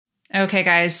Okay,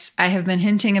 guys, I have been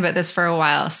hinting about this for a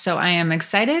while, so I am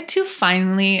excited to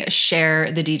finally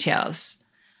share the details.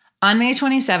 On May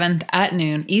 27th at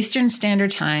noon Eastern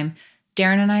Standard Time,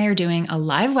 Darren and I are doing a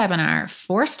live webinar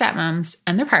for stepmoms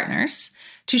and their partners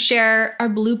to share our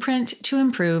blueprint to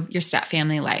improve your step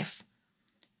family life.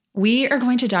 We are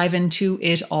going to dive into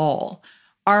it all.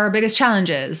 Our biggest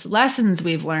challenges, lessons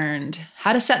we've learned,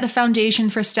 how to set the foundation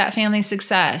for step family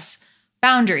success,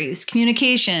 boundaries,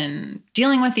 communication,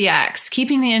 dealing with the ex,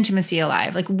 keeping the intimacy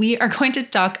alive. We are going to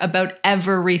talk about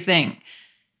everything.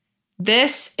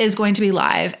 This is going to be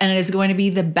live, and it is going to be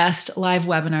the best live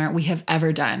webinar we have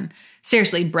ever done.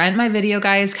 Seriously, Brent, my video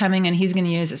guy, is coming and he's going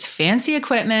to use his fancy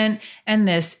equipment, and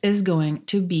this is going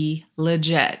to be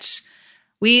legit.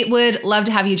 We would love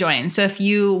to have you join. So if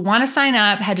you want to sign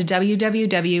up, head to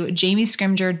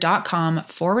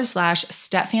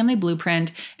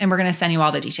www.jamiescrimger.com/stepfamilyblueprint, and we're going to send you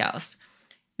all the details.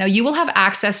 Now, you will have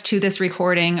access to this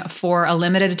recording for a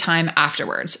limited time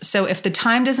afterwards. So if the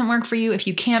time doesn't work for you, if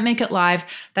you can't make it live,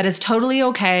 that is totally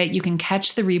okay. You can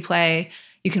catch the replay.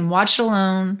 You can watch it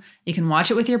alone. You can watch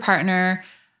it with your partner.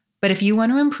 But if you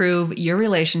want to improve your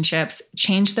relationships,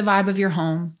 change the vibe of your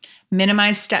home,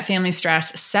 minimize step family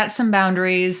stress, set some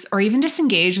boundaries, or even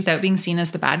disengage without being seen as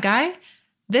the bad guy,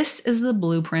 this is the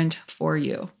blueprint for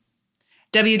you.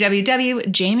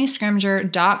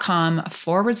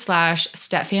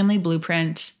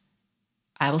 www.jamiescrimger.com/stepfamilyblueprint.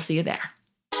 I will see you there.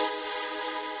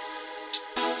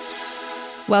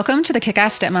 Welcome to the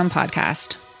Kick-Ass Stepmom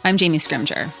podcast. I'm Jamie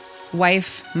Scrimger,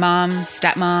 wife, mom,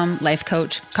 stepmom, life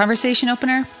coach, conversation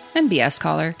opener, and BS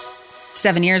caller.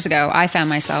 7 years ago, I found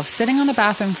myself sitting on a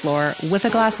bathroom floor with a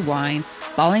glass of wine,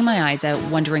 bawling my eyes out,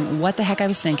 wondering what the heck I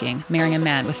was thinking, marrying a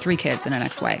man with 3 kids and an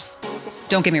ex-wife.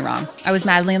 Don't get me wrong, I was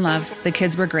madly in love, the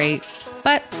kids were great,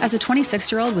 but as a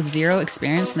 26-year-old with zero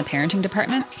experience in the parenting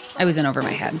department, I was in over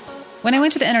my head. When I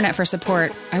went to the internet for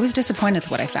support, I was disappointed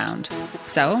with what I found.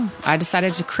 So I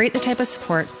decided to create the type of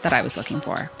support that I was looking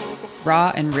for.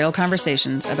 Raw and real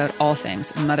conversations about all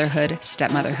things motherhood,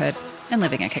 stepmotherhood, and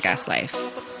living a kick-ass life.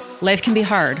 Life can be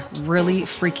hard, really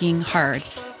freaking hard,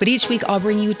 but each week I'll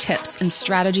bring you tips and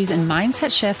strategies and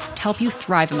mindset shifts to help you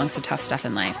thrive amongst the tough stuff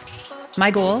in life. My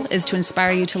goal is to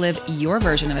inspire you to live your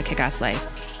version of a kick-ass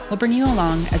life. We'll bring you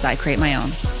along as I create my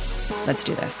own. Let's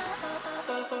do this.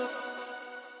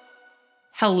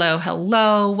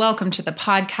 Hello. Welcome to the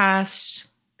podcast.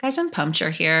 Guys, I'm pumped you're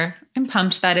here. I'm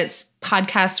pumped that it's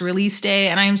podcast release day,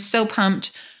 and I'm so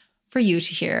pumped for you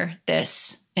to hear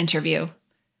this interview.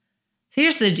 So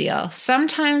here's the deal.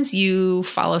 Sometimes you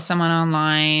follow someone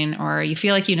online, or you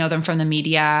feel like you know them from the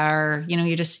media, or,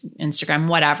 you just Instagram,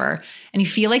 whatever, and you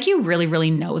feel like you really,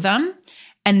 really know them.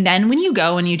 And then when you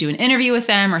go and you do an interview with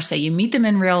them, or say you meet them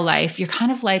in real life, you're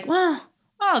kind of like, well,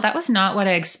 wow, that was not what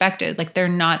I expected. They're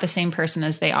not the same person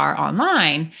as they are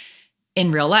online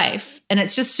in real life. And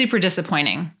it's just super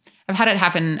disappointing. I've had it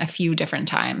happen a few different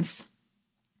times.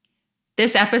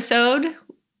 This episode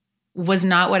was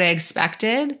not what I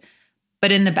expected,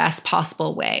 but in the best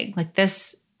possible way.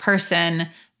 This person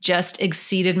just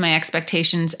exceeded my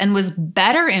expectations and was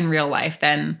better in real life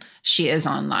than she is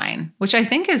online, which I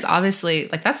think is obviously,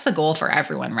 that's the goal for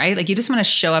everyone, right? You just want to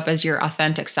show up as your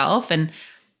authentic self, and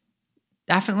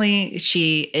definitely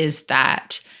she is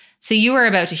that. So you are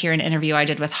about to hear an interview I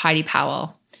did with Heidi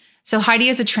Powell. So Heidi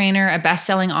is a trainer, a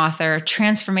best-selling author,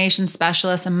 transformation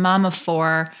specialist, a mom of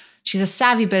 4. She's a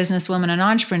savvy businesswoman, an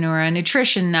entrepreneur, a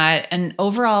nutrition nut, an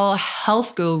overall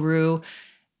health guru,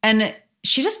 and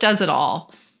she just does it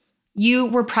all. You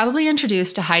were probably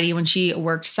introduced to Heidi when she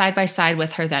worked side by side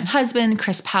with her then husband,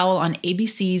 Chris Powell, on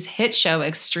ABC's hit show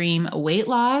Extreme Weight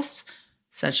Loss.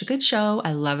 Such a good show.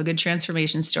 I love a good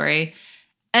transformation story.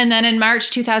 And then in March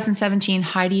 2017,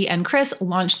 Heidi and Chris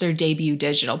launched their debut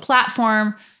digital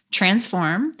platform,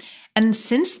 Transform. And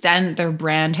since then, their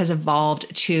brand has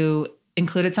evolved to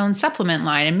include its own supplement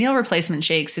line and meal replacement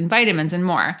shakes and vitamins and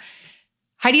more.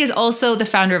 Heidi is also the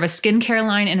founder of a skincare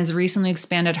line and has recently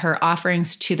expanded her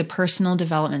offerings to the personal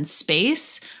development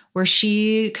space, where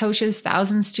she coaches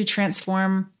thousands to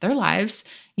transform their lives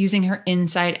using her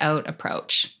inside-out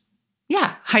approach.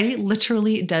 Yeah, Heidi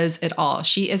literally does it all.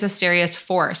 She is a serious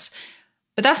force.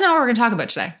 But that's not what we're going to talk about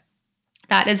today.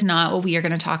 That is not what we are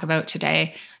going to talk about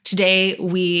today. Today,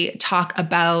 we talk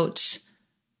about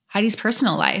Heidi's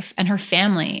personal life and her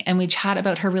family, and we chat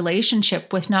about her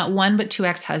relationship with not one but 2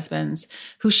 ex-husbands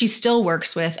who she still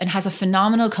works with and has a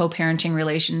phenomenal co-parenting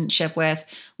relationship with.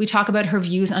 We talk about her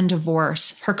views on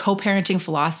divorce, her co-parenting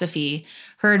philosophy,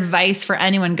 her advice for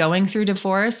anyone going through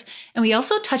divorce, and we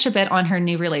also touch a bit on her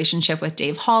new relationship with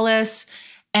Dave Hollis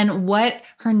and what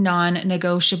her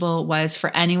non-negotiable was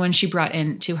for anyone she brought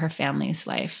into her family's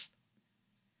life.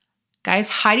 Guys,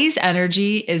 Heidi's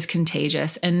energy is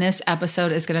contagious, and this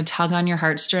episode is going to tug on your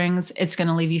heartstrings. It's going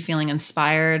to leave you feeling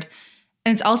inspired,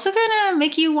 and it's also going to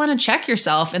make you want to check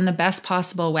yourself in the best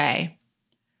possible way.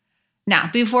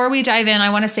 Now, before we dive in, I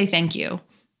want to say thank you.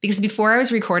 Because before I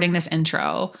was recording this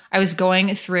intro, I was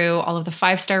going through all of the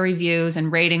 5-star reviews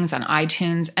and ratings on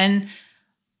iTunes, and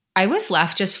I was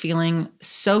left just feeling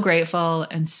so grateful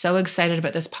and so excited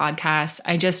about this podcast.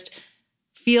 I just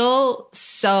feel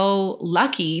so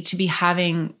lucky to be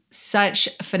having such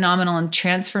phenomenal and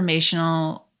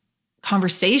transformational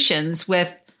conversations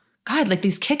with God, like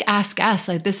these kick-ass guests.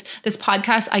 Like this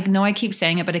podcast, I know I keep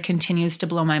saying it, but it continues to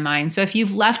blow my mind. So if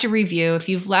you've left a review, if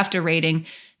you've left a rating,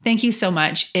 thank you so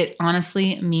much. It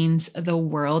honestly means the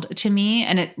world to me,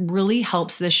 and it really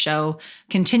helps this show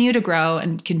continue to grow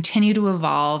and continue to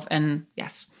evolve. And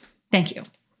yes, thank you.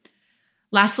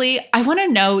 Lastly, I want to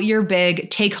know your big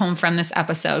take home from this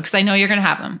episode, because I know you're going to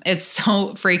have them. It's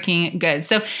so freaking good.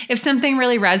 So if something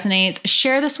really resonates,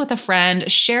 share this with a friend,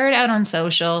 share it out on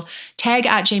social, tag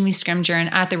at Jamie Scrimger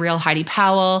and at The Real Heidi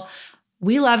Powell.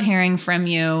 We love hearing from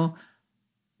you.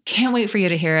 Can't wait for you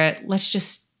to hear it. Let's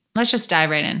just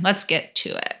dive right in. Let's get to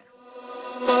it.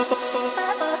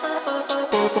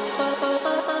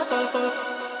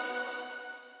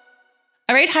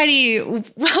 All right, Heidi,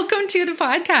 welcome to the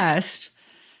podcast.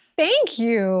 Thank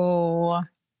you.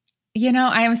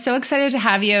 I am so excited to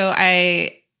have you.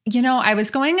 I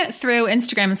was going through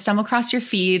Instagram and stumbled across your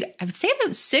feed, I would say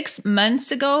about 6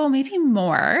 months ago, maybe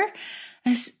more.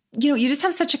 You just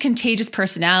have such a contagious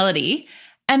personality.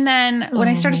 And then when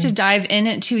I started to dive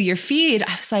into your feed,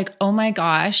 I was like, oh my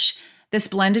gosh, this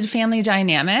blended family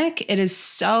dynamic, it is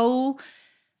so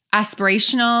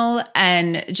aspirational,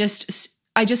 and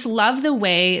I just love the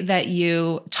way that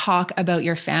you talk about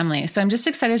your family. So I'm just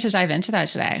excited to dive into that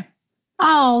today.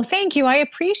 Oh, thank you. I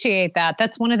appreciate that.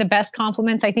 That's one of the best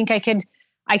compliments I think I could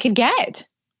get.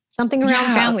 Something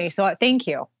around family. So thank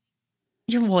you.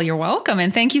 You're welcome.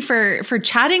 And thank you for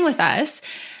chatting with us.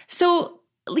 So,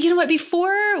 you know what,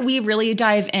 before we really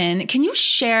dive in, can you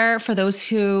share, for those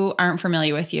who aren't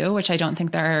familiar with you, which I don't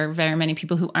think there are very many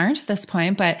people who aren't at this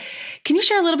point, but can you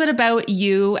share a little bit about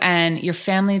you and your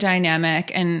family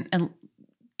dynamic and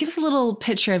give us a little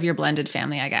picture of your blended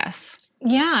family, I guess?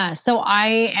 Yeah. So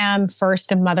I am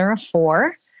first a mother of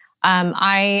 4.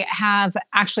 I have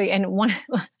actually, and one,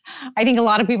 I think a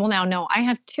lot of people now know I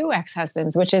have 2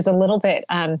 ex-husbands, which is a little bit,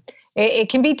 it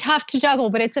can be tough to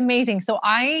juggle, but it's amazing. So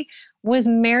I was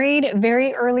married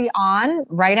very early on,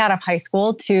 right out of high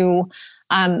school, to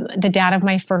the dad of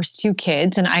my first 2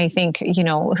 kids. And I think,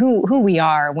 who we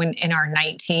are when in our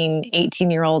 19,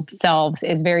 18-year-old selves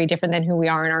is very different than who we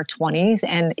are in our 20s.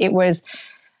 And it was,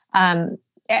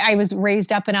 I was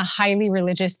raised up in a highly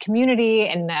religious community,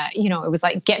 and, it was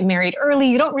like get married early.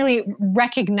 You don't really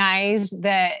recognize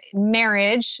that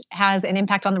marriage has an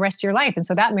impact on the rest of your life. And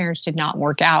so that marriage did not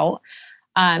work out.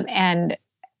 And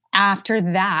after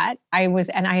that, I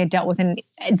had dealt with a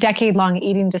decade-long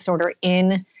eating disorder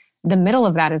in the middle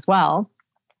of that as well.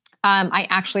 I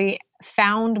actually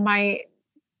found my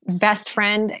best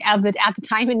friend at the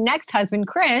time and next husband,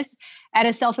 Chris, at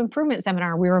a self-improvement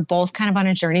seminar. We were both kind of on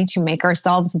a journey to make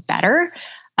ourselves better.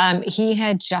 He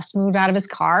had just moved out of his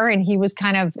car, and he was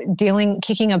kind of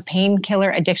kicking a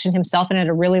painkiller addiction himself, and at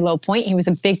a really low point. He was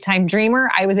a big-time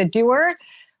dreamer. I was a doer.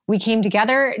 We came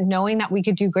together knowing that we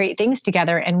could do great things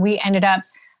together. And we ended up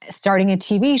starting a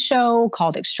TV show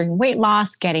called Extreme Weight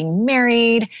Loss, getting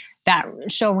married. That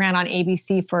show ran on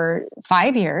ABC for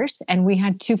 5 years, and we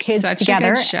had 2 kids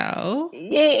together. Such a good show.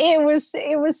 It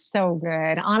was so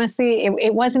good. Honestly,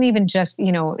 it wasn't even just,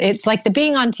 it's like the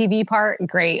being on TV part,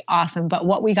 great, awesome. But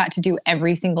what we got to do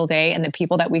every single day, and the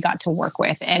people that we got to work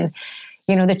with, and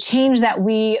the change that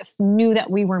we knew that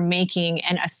we were making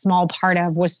and a small part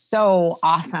of, was so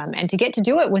awesome. And to get to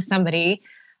do it with somebody,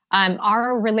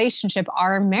 our relationship,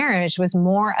 our marriage was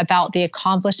more about the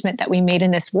accomplishment that we made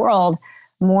in this world,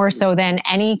 more so than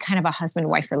any kind of a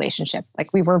husband-wife relationship.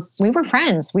 Like we were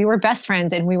friends, we were best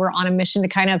friends, and we were on a mission to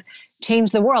kind of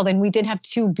change the world. And we did have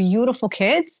 2 beautiful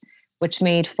kids, which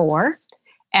made 4.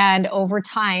 And over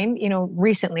time,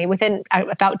 recently, within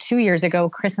about 2 years ago,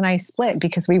 Chris and I split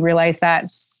because we realized that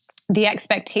the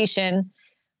expectation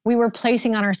we were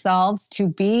placing on ourselves to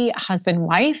be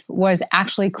husband-wife was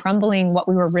actually crumbling what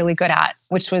we were really good at,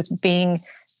 which was being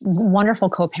wonderful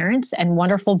co-parents and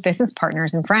wonderful business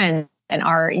partners and friends. And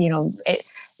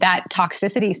that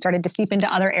toxicity started to seep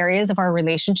into other areas of our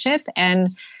relationship. And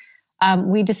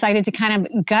we decided to kind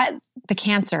of gut the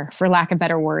cancer, for lack of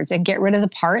better words, and get rid of the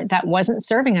part that wasn't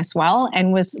serving us well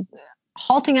and was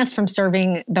halting us from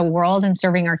serving the world and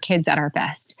serving our kids at our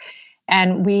best.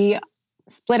 And we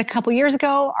split a couple years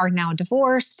ago, are now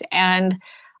divorced. And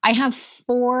I have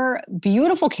 4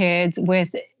 beautiful kids with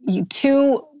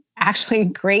 2 actually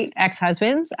great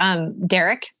ex-husbands.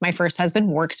 Derek, my first husband,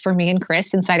 works for me and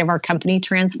Chris inside of our company,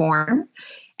 Transform.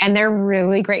 And they're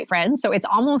really great friends. So it's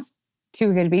almost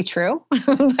too good to be true,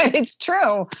 but it's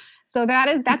true. So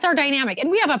that's our dynamic. And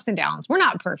we have ups and downs. We're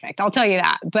not perfect, I'll tell you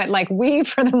that. But like we,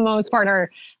 for the most part, are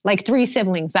like 3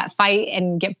 siblings that fight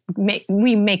and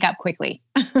we make up quickly.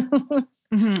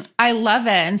 Mm-hmm. I love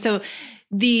it. And so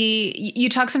you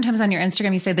talk sometimes on your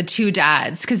Instagram, you say the 2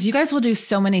 dads, because you guys will do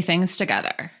so many things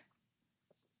together.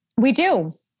 We do.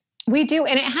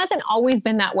 And it hasn't always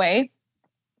been that way.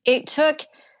 It took,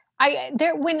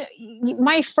 when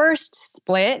my first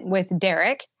split with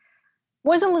Derek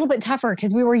was a little bit tougher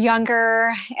because we were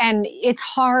younger, and it's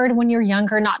hard when you're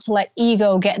younger not to let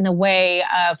ego get in the way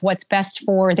of what's best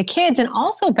for the kids and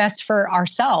also best for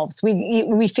ourselves.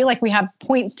 We feel like we have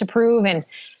points to prove and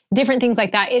different things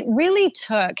like that. It really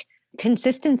took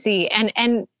consistency,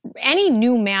 and any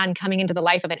new man coming into the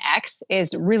life of an ex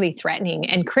is really threatening.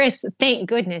 And Chris, thank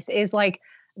goodness, is like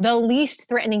the least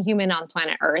threatening human on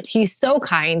planet Earth. He's so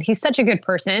kind. He's such a good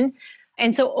person.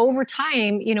 And so over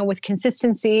time, with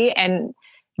consistency and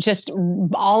just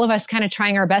all of us kind of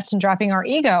trying our best and dropping our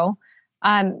ego,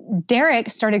 Derek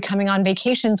started coming on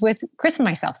vacations with Chris and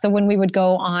myself. So when we would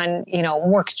go on,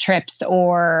 work trips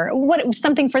or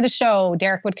something for the show,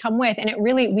 Derek would come with, and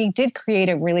we did create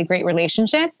a really great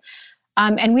relationship.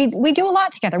 And we do a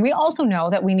lot together. We also know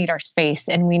that we need our space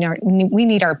and we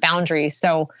need our boundaries.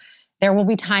 So there will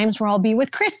be times where I'll be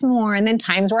with Chris more and then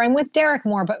times where I'm with Derek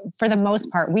more. But for the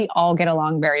most part, we all get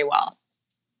along very well.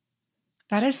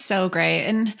 That is so great.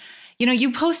 And,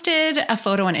 you posted a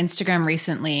photo on Instagram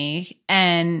recently,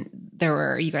 and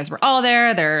you guys were all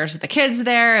there. There's the kids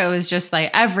there. It was just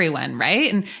like everyone,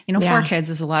 right? And, 4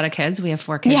 kids is a lot of kids. We have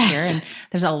 4 kids here, and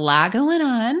there's a lot going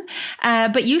on.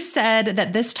 But you said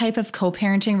that this type of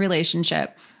co-parenting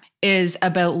relationship is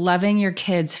about loving your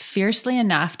kids fiercely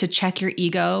enough to check your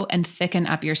ego and thicken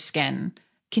up your skin.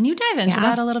 Can you dive into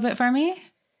that a little bit for me?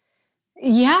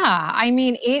 Yeah. I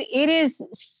mean, it is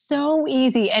so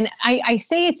easy. And I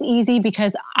say it's easy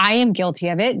because I am guilty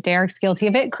of it. Derek's guilty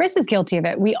of it. Chris is guilty of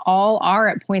it. We all are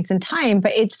at points in time,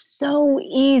 but it's so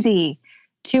easy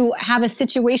to have a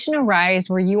situation arise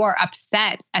where you are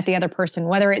upset at the other person,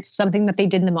 whether it's something that they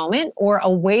did in the moment or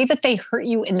a way that they hurt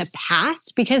you in the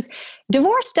past, because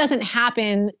divorce doesn't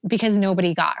happen because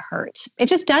nobody got hurt. It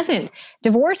just doesn't.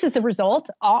 Divorce is the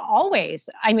result always.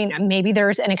 I mean, maybe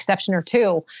there's an exception or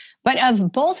 2, but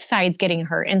of both sides getting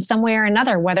hurt in some way or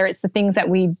another, whether it's the things that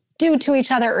we do to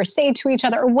each other or say to each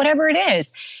other or whatever it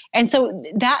is. And so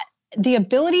the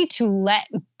ability to let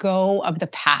go of the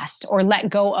past or let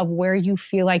go of where you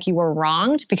feel like you were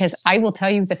wronged, because I will tell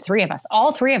you,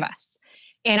 all 3 of us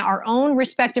in our own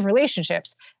respective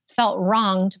relationships felt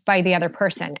wronged by the other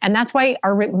person. And that's why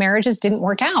our marriages didn't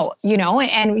work out,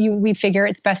 and we figure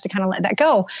it's best to kind of let that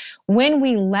go. When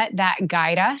we let that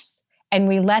guide us and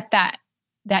we let that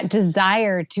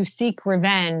desire to seek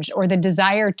revenge or the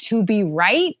desire to be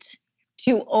right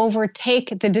to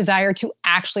overtake the desire to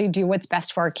actually do what's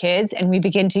best for our kids, and we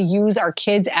begin to use our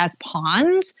kids as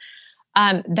pawns,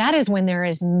 that is when there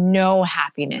is no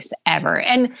happiness ever.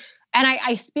 And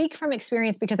I speak from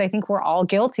experience because I think we're all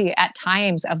guilty at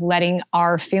times of letting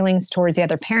our feelings towards the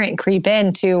other parent creep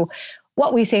into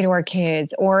what we say to our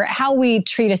kids or how we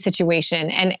treat a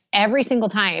situation. And every single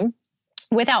time,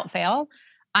 without fail,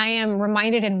 I am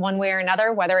reminded in one way or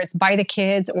another, whether it's by the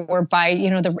kids or by,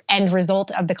 the end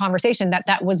result of the conversation,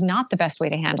 that was not the best way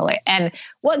to handle it. And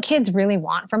what kids really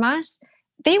want from us,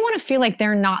 they want to feel like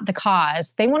they're not the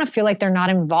cause. They want to feel like they're not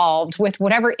involved with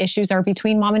whatever issues are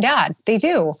between mom and dad. They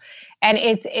do. And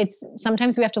it's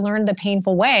sometimes we have to learn the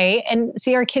painful way and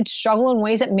see our kids struggle in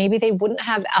ways that maybe they wouldn't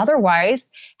have otherwise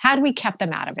had we kept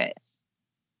them out of it.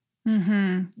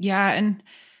 Mm-hmm. Yeah. And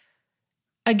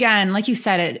again, like you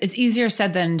said, it's easier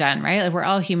said than done, right? Like we're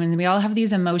all humans. We all have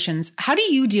these emotions. How do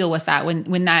you deal with that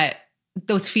when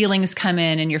those feelings come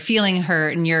in and you're feeling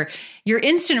hurt and your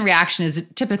instant reaction is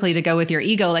typically to go with your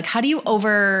ego? Like, how do you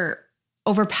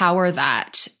overpower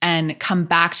that and come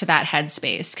back to that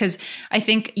headspace? Because I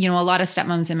think, a lot of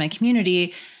stepmoms in my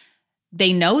community,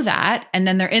 they know that, and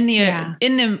then they're in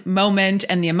the moment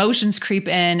and the emotions creep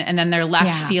in, and then they're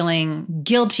left feeling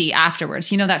guilty afterwards.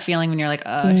 That feeling when you're like,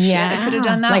 oh shit, I could have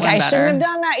done that. Like I shouldn't have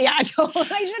done that. Yeah, I shouldn't have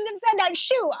said that.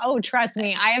 Shoot. Oh, trust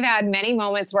me. I have had many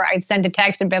moments where I've sent a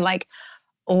text and been like,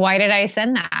 why did I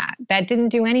send that? That didn't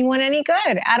do anyone any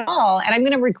good at all. And I'm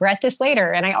going to regret this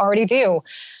later. And I already do.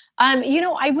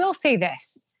 I will say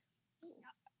this.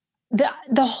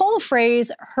 the whole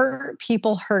phrase hurt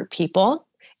people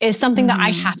is something that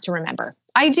I have to remember.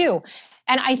 I do.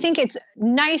 And I think it's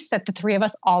nice that the three of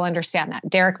us all understand that,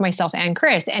 Derek, myself, and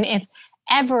Chris. And if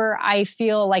ever I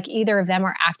feel like either of them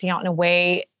are acting out in a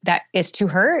way that is to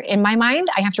hurt, in my mind,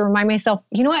 I have to remind myself,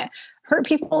 you know what? Hurt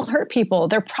people.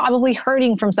 They're probably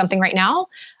hurting from something right now.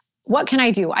 What can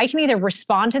I do? I can either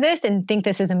respond to this and think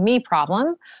this is a me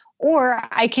problem, or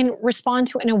I can respond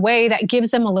to it in a way that gives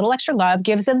them a little extra love,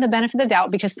 gives them the benefit of the doubt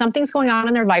because something's going on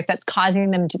in their life that's causing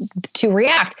them to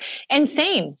react. And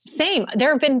same.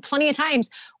 There have been plenty of times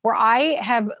where I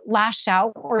have lashed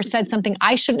out or said something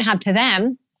I shouldn't have to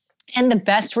them. And the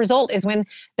best result is when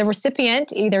the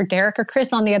recipient, either Derek or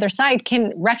Chris on the other side,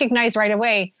 can recognize right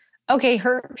away, okay,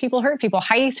 hurt people.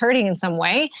 Heidi's hurting in some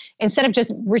way. Instead of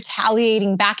just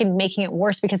retaliating back and making it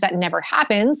worse because that never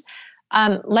happens.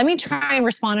 Let me try and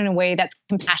respond in a way that's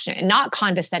compassionate and not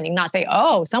condescending, not say,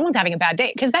 oh, someone's having a bad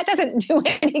day, because that doesn't do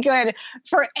any good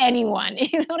for anyone.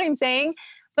 You know what I'm saying?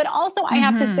 But also I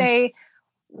have to say,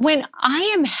 when I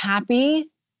am happy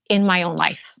in my own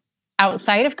life,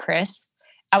 outside of Chris,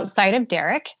 outside of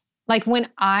Derek, like when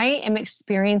I am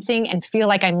experiencing and feel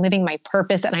like I'm living my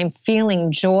purpose and I'm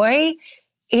feeling joy,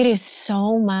 it is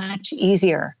so much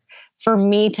easier for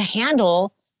me to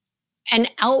handle an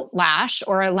outlash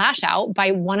or a lash out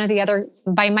by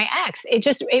by my ex.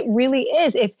 It really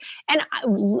is.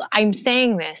 I'm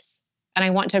saying this, and I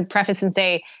want to preface and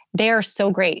say they are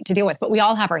so great to deal with, but we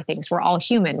all have our things. We're all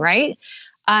human, right?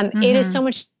 It is so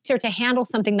much easier to handle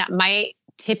something that might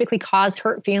typically cause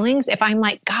hurt feelings if I'm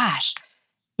like, gosh,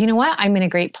 you know what? I'm in a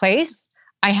great place.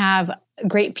 I have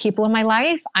great people in my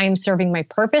life. I'm serving my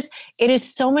purpose. It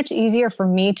is so much easier for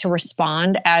me to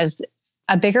respond as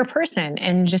a bigger person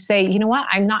and just say, you know what?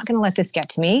 I'm not going to let this get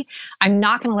to me. I'm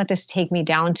not going to let this take me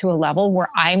down to a level where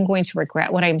I'm going to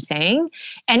regret what I'm saying.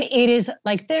 And it is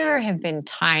like, there have been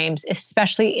times,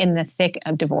 especially in the thick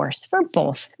of divorce for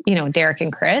both, Derek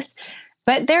and Chris,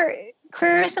 but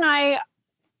Chris and I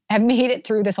have made it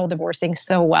through this whole divorce thing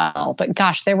so well. But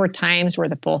gosh, there were times where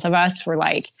the both of us were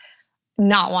like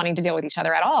not wanting to deal with each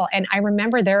other at all. And I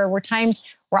remember there were times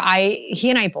where he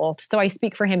and I both, so I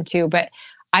speak for him too, but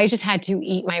I just had to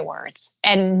eat my words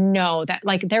and know that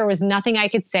like there was nothing I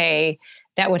could say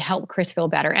that would help Chris feel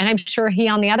better. And I'm sure he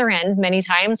on the other end many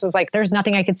times was like, there's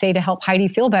nothing I could say to help Heidi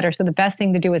feel better. So the best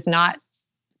thing to do is not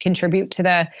contribute to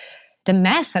the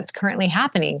mess that's currently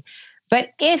happening.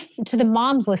 But if to the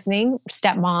moms listening,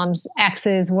 stepmoms,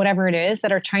 exes, whatever it is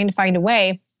that are trying to find a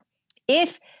way,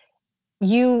 if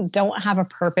you don't have a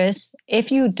purpose,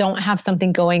 if you don't have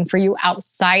something going for you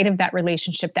outside of that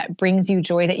relationship that brings you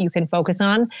joy that you can focus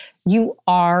on, you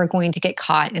are going to get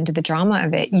caught into the drama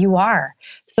of it. You are.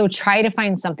 So try to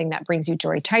find something that brings you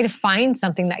joy. Try to find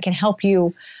something that can help you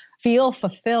feel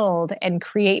fulfilled and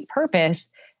create purpose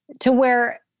to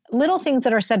where little things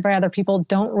that are said by other people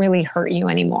don't really hurt you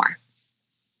anymore.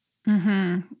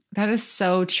 That is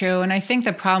so true. And I think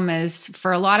the problem is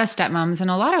for a lot of stepmoms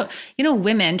and a lot of,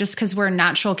 women, just because we're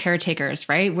natural caretakers,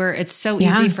 right? It's so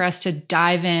easy for us to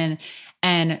dive in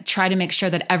and try to make sure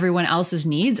that everyone else's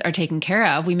needs are taken care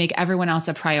of. We make everyone else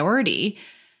a priority.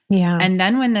 Yeah. And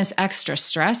then when this extra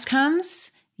stress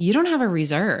comes, you don't have a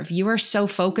reserve. You are so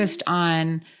focused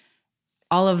on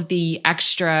all of the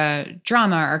extra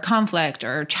drama or conflict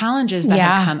or challenges that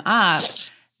have come up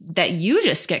that you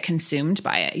just get consumed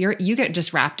by it. You get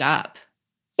just wrapped up.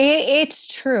 It's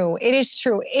true. It is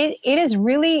true. It is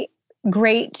really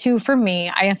great too, for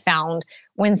me, I have found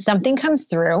when something comes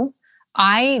through,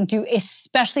 I do,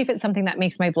 especially if it's something that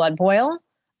makes my blood boil,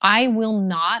 I will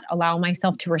not allow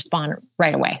myself to respond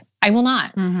right away. I will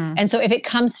not. And so if it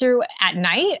comes through at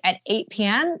night at 8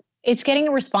 p.m., it's getting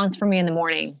a response from me in the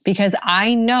morning because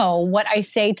I know what I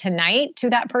say tonight to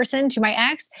that person, to my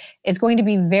ex, is going to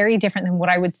be very different than what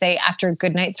I would say after a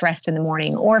good night's rest in the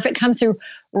morning. Or if it comes through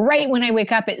right when I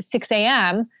wake up at 6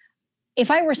 a.m.,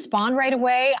 if I respond right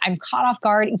away, I'm caught off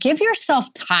guard. Give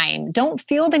yourself time. Don't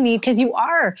feel the need, because you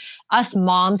are, us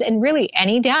moms, and really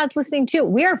any dads listening too,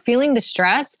 we are feeling the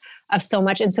stress of so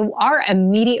much. And so our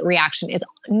immediate reaction is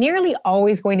nearly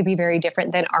always going to be very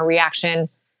different than our reaction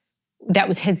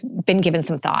that has been given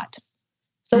some thought.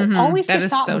 So always give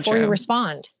thought before you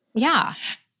respond. Yeah.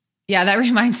 Yeah. That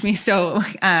reminds me. So,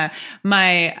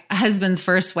 my husband's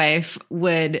first wife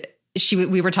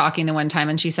we were talking the one time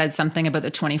and she said something about the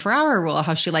 24-hour rule,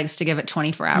 how she likes to give it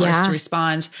 24 hours to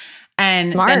respond.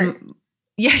 And smart.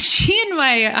 Then, she and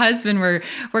my husband were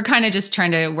kind of just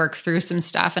trying to work through some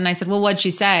stuff. And I said, well, what'd she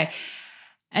say?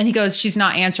 And he goes, she's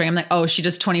not answering. I'm like, oh, she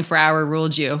just 24-hour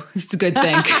ruled you. It's a good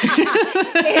thing.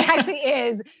 It actually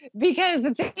is, because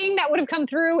the thing that would have come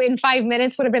through in 5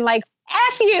 minutes would have been like,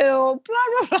 F you,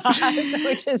 blah, blah, blah.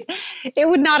 It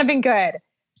would not have been good.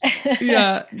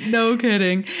 Yeah, no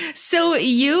kidding. So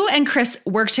you and Chris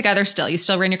work together still. You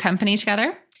still run your company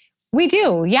together? We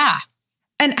do. Yeah.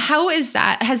 And how is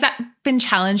that? Has that been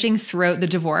challenging throughout the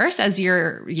divorce as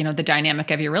the dynamic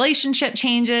of your relationship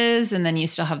changes, and then you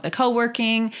still have the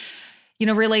co-working,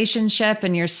 relationship,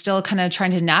 and you're still kind of trying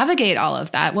to navigate all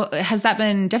of that? Has that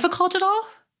been difficult at all?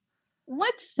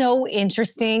 What's so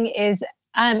interesting is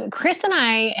Chris and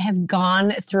I have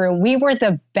gone through, we were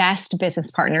the best business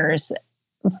partners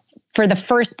for the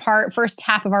first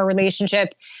half of our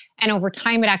relationship. And over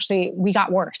time, we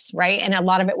got worse, right? And a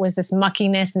lot of it was this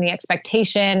muckiness and the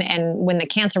expectation. And when the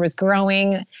cancer was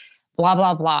growing, blah,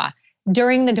 blah, blah.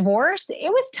 During the divorce, it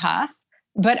was tough,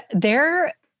 but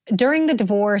during the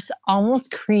divorce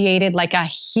almost created like a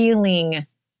healing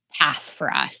path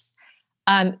for us.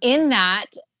 In that,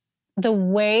 the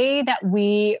way that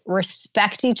we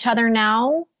respect each other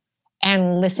now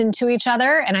and listen to each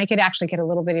other, and I could actually get a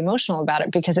little bit emotional about it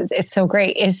because it's so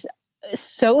great, is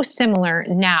so similar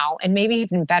now, and maybe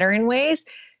even better in ways,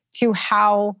 to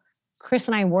how Chris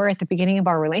and I were at the beginning of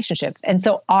our relationship. And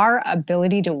so our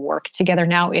ability to work together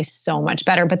now is so much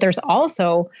better, but there's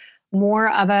also more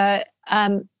of a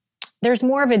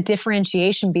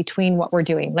differentiation between what we're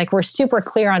doing. Like, we're super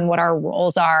clear on what our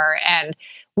roles are, and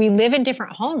we live in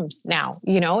different homes now.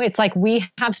 It's like we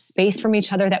have space from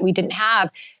each other that we didn't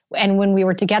have. And when we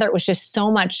were together, it was just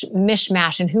so much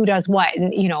mishmash and who does what.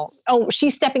 And, oh,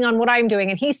 she's stepping on what I'm doing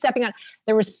and he's stepping on.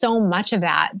 There was so much of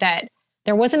that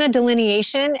there wasn't a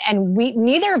delineation, and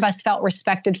neither of us felt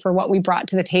respected for what we brought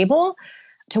to the table,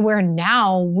 to where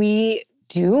now we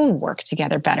do work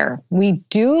together better. We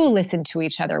do listen to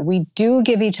each other. We do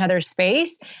give each other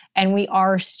space, and we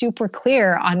are super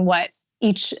clear on what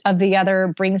each of the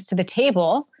other brings to the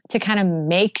table to kind of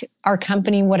make our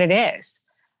company what it is.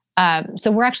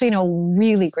 So we're actually in a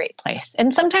really great place.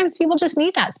 And sometimes people just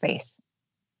need that space.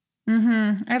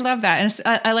 Mm-hmm. I love that.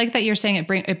 And I like that you're saying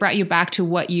it brought you back to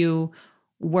what you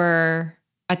were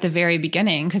at the very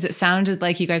beginning, because it sounded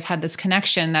like you guys had this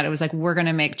connection that it was like, we're going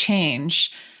to make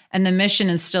change. And the mission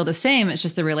is still the same. It's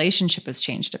just the relationship has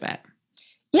changed a bit.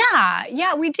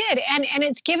 Yeah, we did. And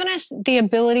it's given us the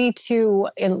ability to,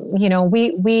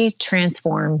 we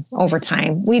transform over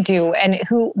time. We do. And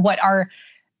what our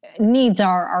needs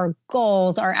are, our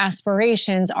goals, our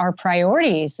aspirations, our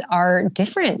priorities are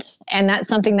different. And that's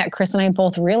something that Chris and I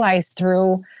both realized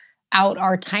throughout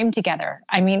our time together.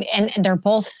 I mean, and they're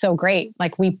both so great.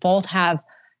 Like, we both have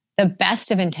the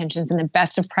best of intentions and the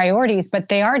best of priorities, but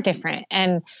they are different.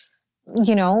 And,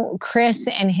 Chris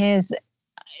and his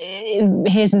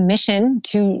mission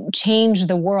to change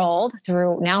the world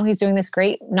now he's doing this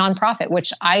great nonprofit,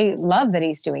 which I love that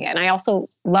he's doing it. And I also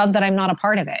love that I'm not a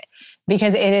part of it,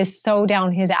 because it is so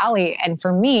down his alley. And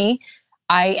for me,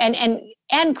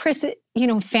 and Chris,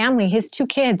 family, his 2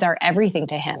 kids are everything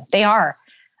to him. They are.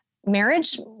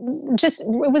 Marriage,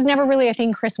 it was never really a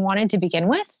thing Chris wanted to begin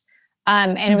with.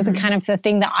 And it was a kind of the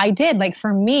thing that I did. Like,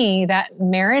 for me, that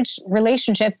marriage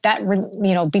relationship,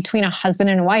 between a husband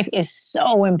and a wife is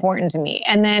so important to me.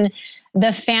 And then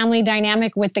the family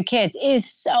dynamic with the kids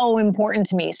is so important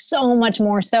to me, so much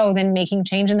more so than making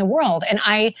change in the world. And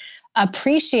I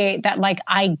appreciate that, like,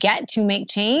 I get to make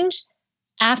change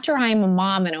after I'm a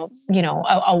mom and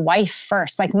a wife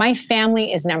first. Like, my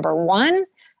family is number one,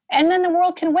 and then the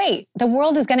world can wait. The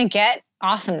world is going to get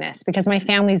awesomeness because my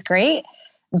family's great.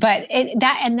 But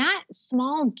that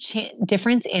small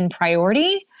difference in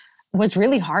priority was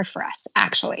really hard for us,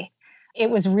 actually. It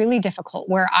was really difficult,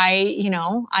 where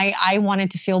I wanted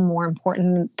to feel more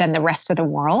important than the rest of the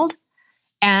world.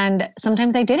 And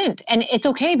sometimes I didn't. And it's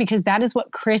okay, because that is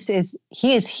what Chris is.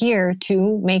 He is here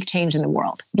to make change in the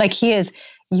world. Like, he is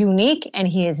unique, and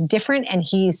he is different, and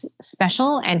he's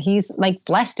special, and he's like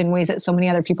blessed in ways that so many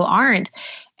other people aren't.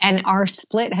 And our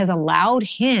split has allowed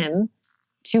him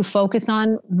to focus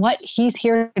on what he's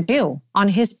here to do, on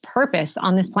his purpose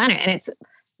on this planet. And it's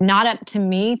not up to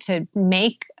me to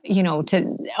make,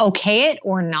 to okay it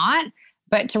or not,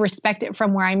 but to respect it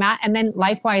from where I'm at. And then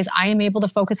likewise, I am able to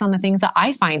focus on the things that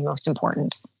I find most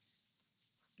important.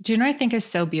 Do you know what I think is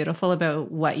so beautiful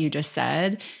about what you just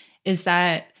said is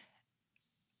that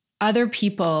other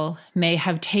people may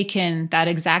have taken that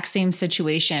exact same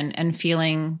situation and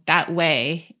feeling that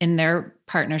way in their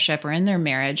partnership or in their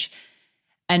marriage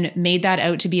and made that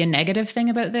out to be a negative thing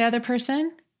about the other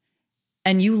person.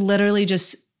 And you literally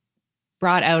just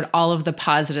brought out all of the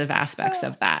positive aspects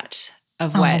of that,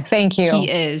 of Oh, what thank he you.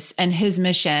 is and his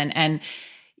mission. And,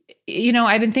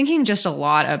 I've been thinking just a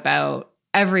lot about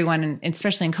everyone, and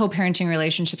especially in co-parenting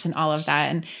relationships and all of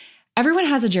that. And everyone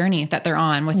has a journey that they're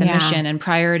on with a Yeah, mission and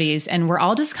priorities. And we're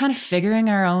all just kind of figuring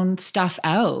our own stuff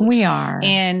we out. are.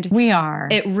 And We are.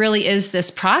 it really is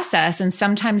this process. And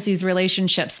sometimes these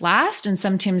relationships last, and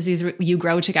sometimes you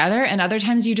grow together, and other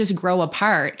times you just grow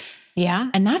apart. Yeah.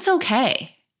 And that's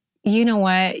okay. You know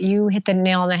what? You hit the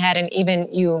nail on the head. And even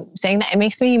you saying that, it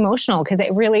makes me emotional because it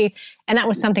really, and that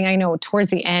was something I know towards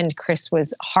the end, Chris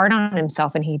was hard on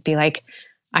himself and he'd be like,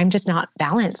 I'm just not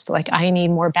balanced. Like, I need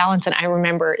more balance. And I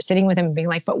remember sitting with him and being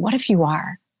like, but what if you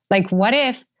are? Like, what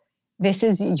if this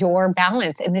is your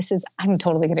balance? And this is, I'm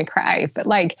totally going to cry, but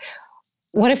like,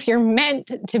 what if you're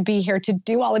meant to be here to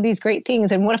do all of these great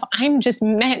things? And what if I'm just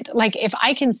meant, like, if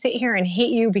I can sit here and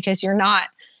hate you because you're not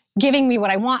giving me what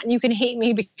I want, and you can hate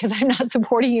me because I'm not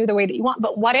supporting you the way that you want.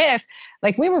 But what if,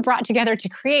 like, we were brought together to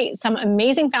create some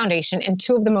amazing foundation and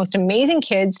two of the most amazing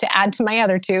kids to add to my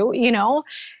other two,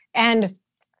 and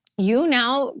you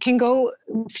now can go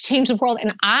change the world.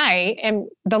 And I am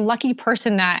the lucky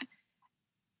person that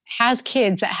has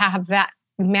kids that have that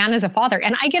man as a father,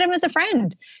 and I get him as a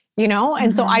friend,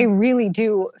 And so I really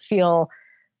do feel,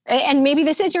 and maybe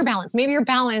this is your balance. Maybe your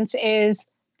balance is,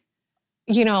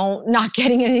 not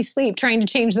getting any sleep, trying to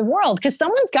change the world, because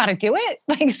someone's got to do it.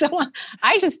 Like, someone,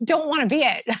 I just don't want to be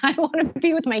it. I want to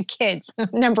be with my kids,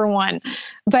 number one.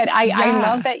 But I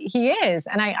love that he is.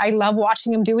 And I love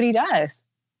watching him do what he does.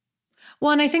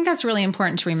 Well, and I think that's really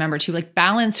important to remember too. Like,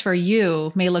 balance for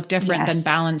you may look different than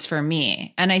balance for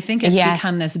me. And I think it's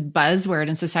become this buzzword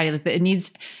in society. Like, it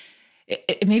needs,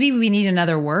 maybe we need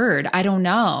another word. I don't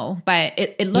know, but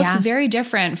it looks very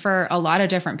different for a lot of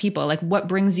different people. Like, what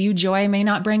brings you joy may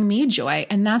not bring me joy,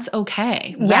 and that's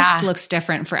okay. Rest looks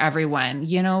different for everyone.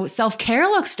 Self-care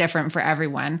looks different for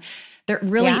everyone. There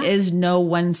really is no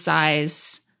one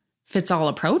size fits all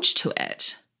approach to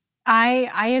it.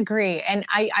 I agree. And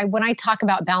I when I talk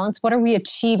about balance, what are we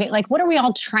achieving? Like, what are we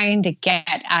all trying to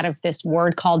get out of this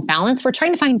word called balance? We're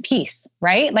trying to find peace,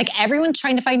 right? Like, everyone's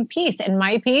trying to find peace. And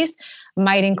my peace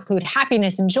might include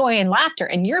happiness and joy and laughter.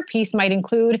 And your peace might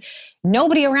include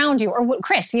nobody around you. Or what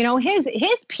Chris,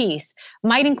 his peace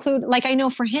might include, like, I know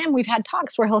for him, we've had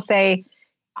talks where he'll say,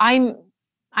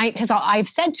 because I've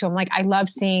said to him, like, I love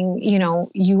seeing,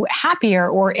 you happier,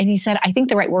 and he said, I think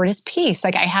the right word is peace.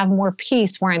 Like, I have more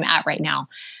peace where I'm at right now.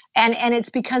 And it's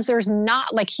because there's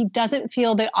not, like, he doesn't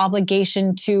feel the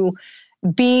obligation to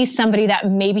be somebody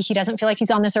that maybe he doesn't feel like he's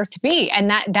on this earth to be. And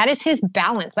that is his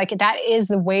balance. Like, that is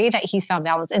the way that he's found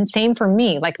balance. And same for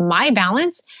me. Like, my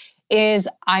balance is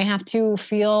I have to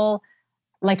feel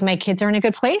like my kids are in a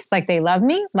good place. Like, they love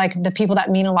me, like the people that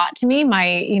mean a lot to me,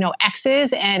 my,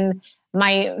 exes and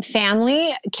my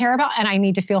family care about, and I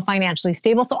need to feel financially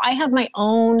stable. So I have my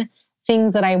own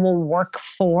things that I will work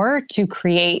for to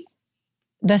create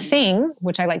the thing,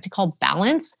 which I like to call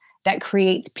balance, that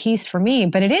creates peace for me.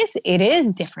 But it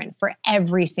is different for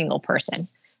every single person.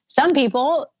 Some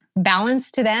people,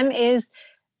 balance to them is,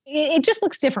 it just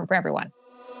looks different for everyone.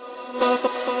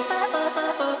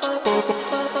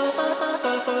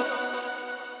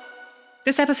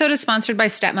 This episode is sponsored by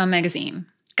Stepmom Magazine.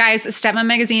 Guys, Stepmom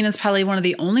Magazine is probably one of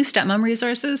the only stepmom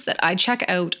resources that I check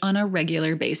out on a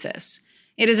regular basis.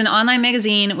 It is an online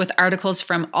magazine with articles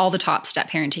from all the top step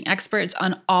parenting experts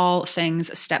on all things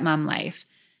stepmom life.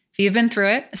 If you've been through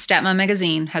it, Stepmom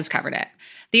Magazine has covered it.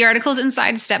 The articles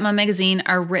inside Stepmom Magazine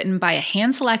are written by a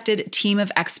hand-selected team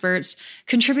of experts.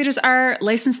 Contributors are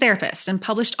licensed therapists and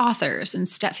published authors and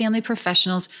step-family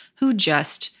professionals who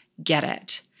just get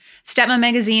it. Stepmom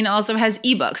Magazine also has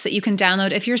ebooks that you can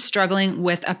download if you're struggling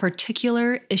with a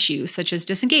particular issue, such as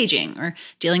disengaging or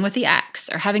dealing with the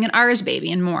ex or having an ARS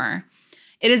baby and more.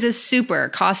 It is a super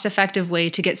cost-effective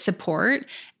way to get support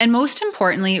and, most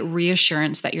importantly,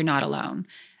 reassurance that you're not alone.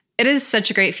 It is such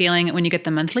a great feeling when you get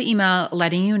the monthly email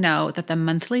letting you know that the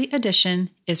monthly edition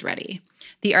is ready.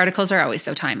 The articles are always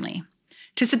so timely.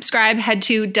 To subscribe, head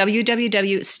to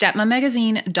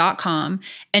www.stepmommagazine.com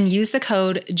and use the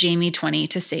code Jamie20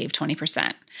 to save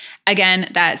 20%. Again,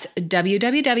 that's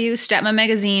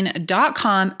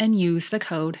www.stepmommagazine.com and use the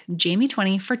code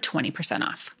Jamie20 for 20%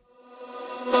 off.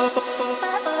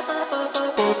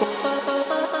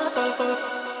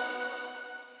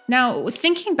 Now,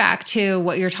 thinking back to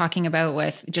what you're talking about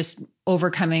with just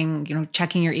overcoming,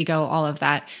 checking your ego, all of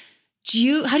that,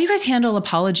 how do you guys handle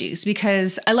apologies?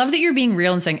 Because I love that you're being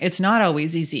real and saying it's not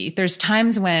always easy. There's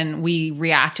times when we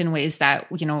react in ways that,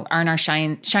 aren't our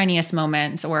shiniest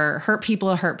moments or hurt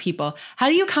people. How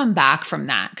do you come back from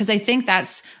that? Because I think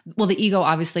the ego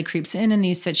obviously creeps in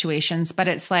these situations, but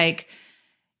it's like,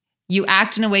 you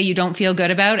act in a way you don't feel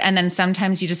good about. And then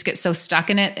sometimes you just get so stuck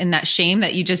in it, in that shame,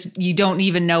 that you don't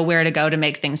even know where to go to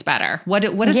make things better. What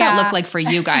does that look like for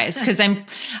you guys? Cause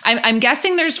I'm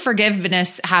guessing there's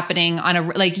forgiveness happening on a,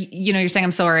 like, you know, you're saying,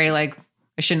 I'm sorry, like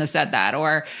I shouldn't have said that,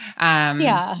 or,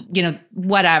 you know,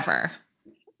 whatever.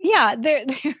 Yeah, there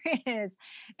is.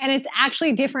 And it's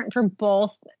actually different for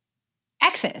both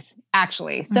exes,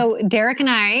 actually. So Derek and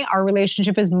I, our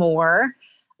relationship is more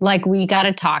like we got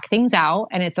to talk things out,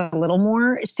 and it's a little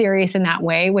more serious in that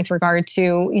way with regard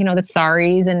to, you know, the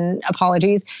sorries and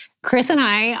apologies. Chris and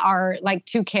I are like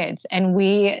two kids, and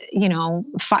we, you know,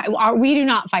 we do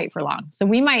not fight for long. So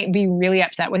we might be really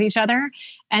upset with each other,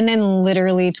 and then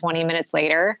literally 20 minutes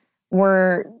later,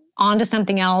 we're on to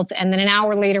something else. And then an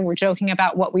hour later, we're joking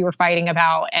about what we were fighting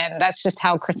about. And that's just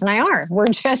how Chris and I are. We're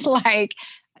just like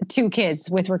two kids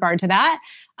with regard to that.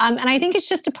 And I think it's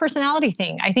just a personality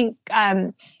thing. I think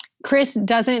Chris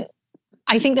doesn't,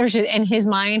 I think there's, in his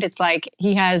mind, it's like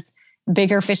he has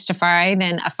bigger fish to fry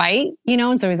than a fight, you know?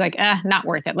 And so he's like, not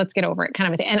worth it. Let's get over it, kind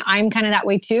of a thing. And I'm kind of that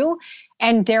way too.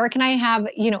 And Derek and I have,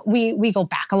 you know, we go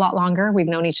back a lot longer. We've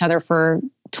known each other for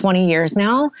 20 years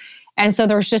now. And so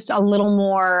there's just a little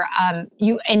more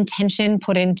intention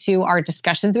put into our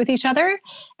discussions with each other.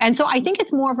 And so I think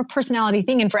it's more of a personality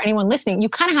thing. And for anyone listening, you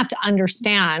kind of have to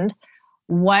understand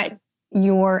what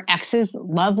your ex's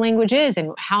love language is,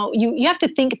 and how you have to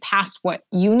think past what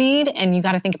you need, and you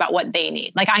got to think about what they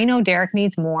need. Like, I know Derek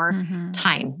needs more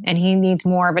time, and he needs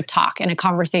more of a talk and a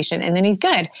conversation, and then he's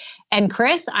good. And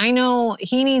Chris, I know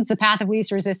he needs the path of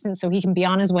least resistance so he can be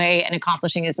on his way and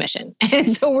accomplishing his mission.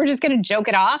 And so we're just going to joke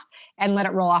it off and let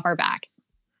it roll off our back.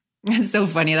 It's so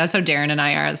funny. That's how Darren and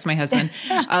I are. That's my husband.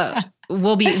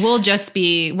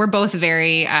 We're both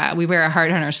very, we wear a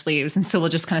heart on our sleeves. And so we'll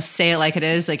just kind of say it like it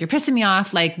is. Like, you're pissing me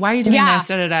off. Like, why are you doing this?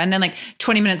 Da, da, da. And then like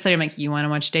 20 minutes later, I'm like, you want to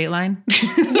watch Dateline?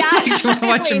 Yeah. Like, do you want to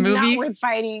watch a movie? Not worth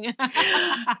fighting.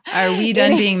 Are we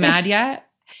done being mad yet?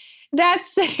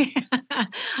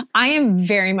 I am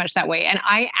very much that way. And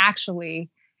I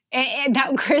actually, and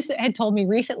that Chris had told me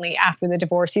recently after the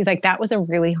divorce, he's like, that was a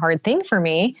really hard thing for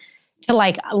me to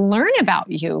like learn about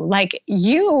you. Like,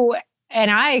 you and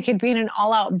I could be in an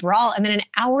all out brawl, and then an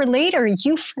hour later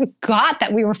you forgot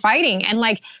that we were fighting. And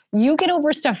like, you get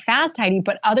over stuff fast, Heidi,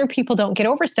 but other people don't get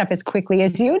over stuff as quickly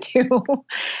as you do.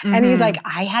 And he's like,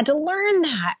 I had to learn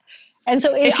that. And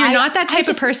so if you're not that type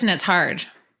of person, it's hard.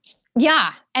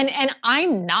 Yeah. And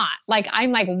I'm not. Like,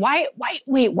 I'm like, why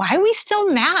are we still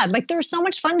mad? Like, there's so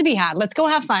much fun to be had. Let's go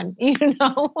have fun, you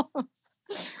know?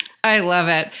 I love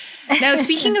it. Now,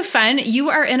 speaking of fun, you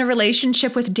are in a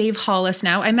relationship with Dave Hollis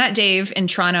now. I met Dave in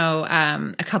Toronto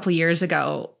a couple years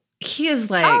ago. He is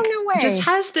like, oh, no way. Just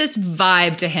has this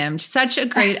vibe to him. Such a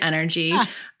great energy.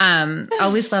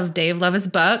 Always loved Dave, love his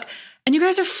book. And you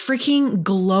guys are freaking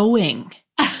glowing.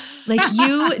 Like,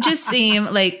 you just seem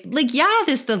like,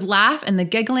 the laugh and the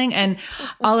giggling and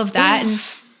all of that. And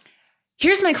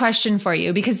here's my question for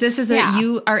you, because this is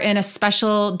you are in a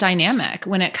special dynamic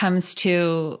when it comes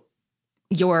to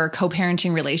your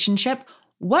co-parenting relationship.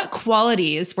 What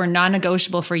qualities were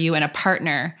non-negotiable for you in a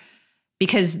partner?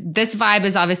 Because this vibe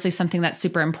is obviously something that's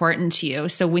super important to you.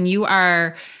 So when you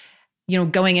are, you know,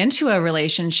 going into a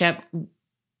relationship,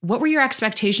 what were your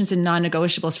expectations and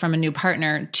non-negotiables from a new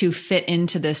partner to fit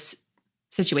into this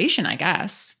situation, I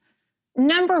guess?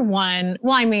 Number one,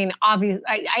 well, I mean, obviously,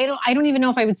 I don't even know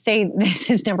if I would say this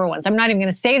is number one. So I'm not even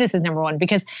going to say this is number one,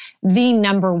 because the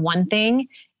number one thing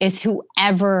is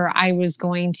whoever I was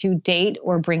going to date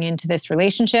or bring into this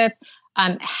relationship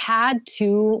had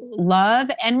to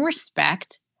love and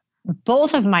respect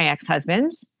both of my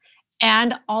ex-husbands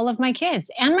and all of my kids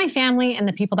and my family and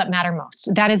the people that matter most.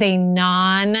 That is a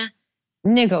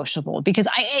non-negotiable, because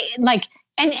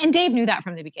and Dave knew that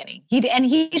from the beginning.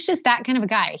 He's just that kind of a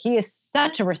guy. He is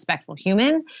such a respectful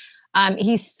human.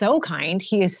 He's so kind.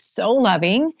 He is so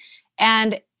loving.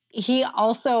 And he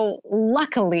also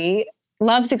luckily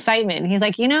loves excitement. He's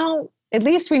like, you know, at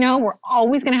least we know we're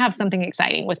always going to have something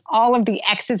exciting with all of the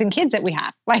exes and kids that we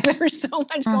have. Like, there's so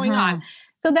much going on.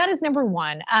 So that is number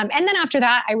one. And then after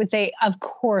that, I would say, of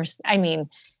course, I mean,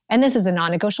 and this is a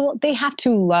non-negotiable, they have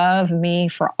to love me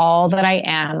for all that I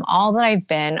am, all that I've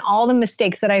been, all the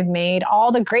mistakes that I've made, all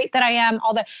the great that I am,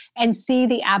 and see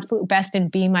the absolute best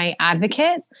and be my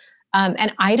advocate.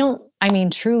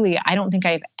 And truly, I don't think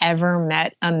I've ever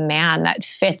met a man that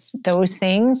fits those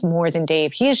things more than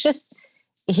Dave. He is just,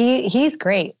 he's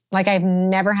great. Like, I've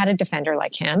never had a defender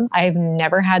like him. I've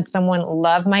never had someone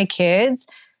love my kids,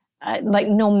 like,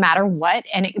 no matter what.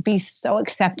 And it would be so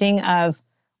accepting of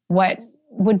what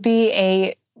would be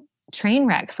a train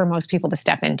wreck for most people to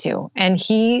step into. And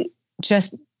he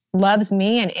just loves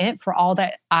me and it for all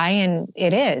that I and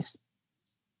it is.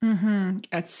 Mm-hmm.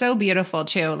 It's so beautiful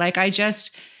too. Like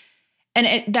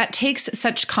that takes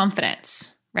such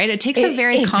confidence, right? It takes a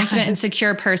very It confident and does.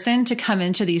 secure person to come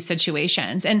into these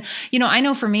situations. And, I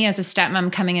know for me as a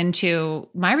stepmom coming into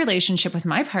my relationship with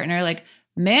my partner, like,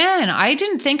 man, I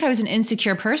didn't think I was an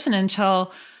insecure person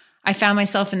until I found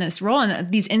myself in this role,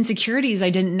 and these insecurities I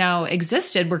didn't know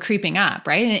existed were creeping up,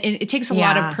 right? And it takes a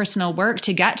lot of personal work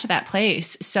to get to that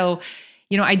place. So,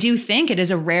 I do think it is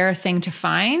a rare thing to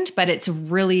find, but there's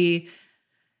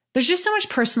just so much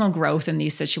personal growth in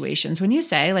these situations. When you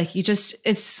say like,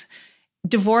 it's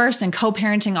divorce and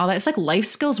co-parenting, all that, it's like life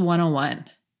skills 101.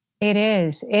 It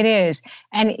is. It is.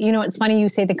 And it's funny you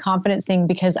say the confidence thing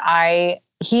because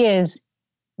he is,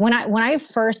 when he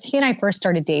and I first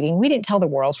started dating, we didn't tell the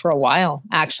world for a while,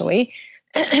 actually.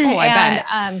 Oh, I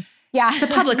bet. Yeah. It's a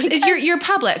public, you're a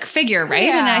public figure, right?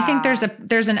 Yeah. And I think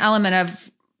there's an element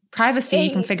of privacy.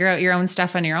 You can figure out your own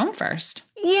stuff on your own first.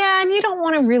 Yeah. And you don't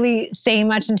want to really say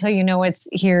much until it's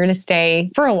here to stay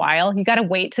for a while. You got to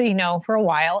wait till for a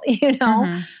while,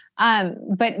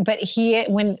 Mm-hmm.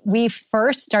 But when we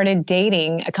first started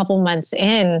dating a couple months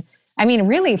in, I mean,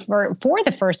 really for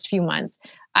the first few months,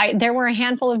 there were a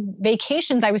handful of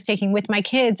vacations I was taking with my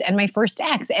kids and my first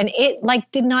ex, and it like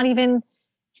did not even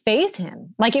faze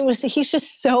him. Like he's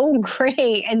just so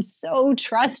great and so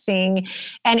trusting.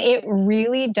 And it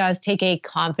really does take a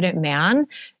confident man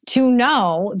to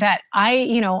know that I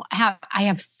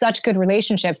have such good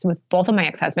relationships with both of my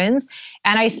ex-husbands.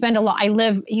 And I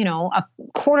live, a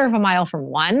quarter of a mile from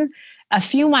one, a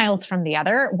few miles from the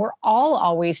other. We're all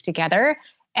always together.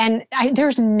 And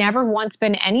there's never once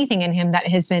been anything in him that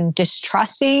has been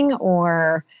distrusting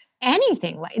or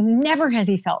anything. Like never has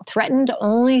he felt threatened,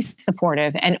 only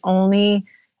supportive and only,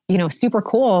 super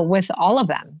cool with all of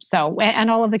them. So,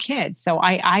 and all of the kids. So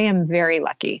I am very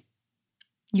lucky.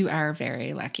 You are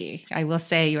very lucky. I will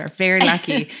say you are very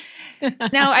lucky.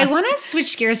 Now, I want to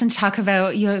switch gears and talk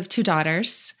about, you have 2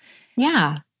 daughters.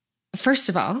 Yeah. First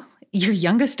of all, your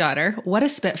youngest daughter, what a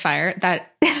spitfire.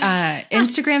 That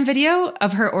Instagram video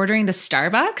of her ordering the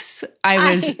Starbucks,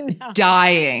 I was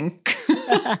dying.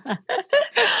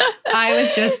 I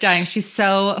was just dying. She's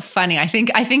so funny. I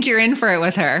think you're in for it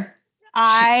with her.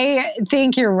 I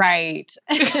think you're right.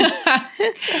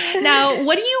 Now,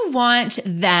 what do you want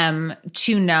them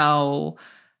to know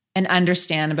and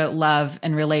understand about love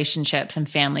and relationships and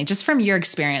family, just from your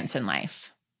experience in life?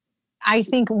 I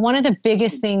think one of the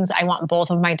biggest things I want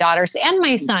both of my daughters and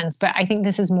my sons, but I think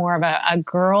this is more of a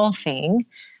girl thing.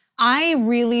 I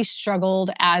really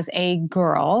struggled as a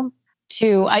girl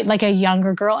like a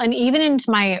younger girl, and even into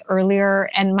my earlier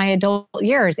and my adult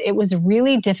years, it was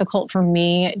really difficult for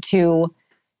me to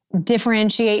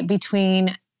differentiate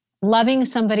between loving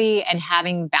somebody and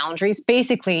having boundaries.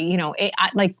 Basically,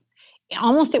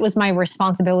 it was my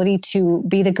responsibility to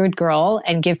be the good girl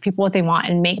and give people what they want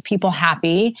and make people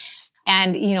happy.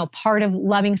 And, part of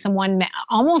loving someone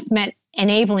almost meant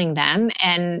enabling them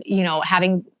and,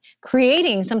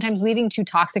 creating, sometimes leading to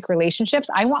toxic relationships.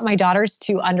 I want my daughters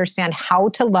to understand how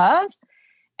to love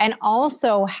and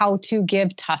also how to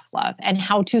give tough love and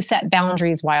how to set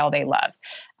boundaries while they love.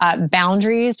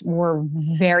 Boundaries were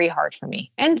very hard for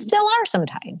me and still are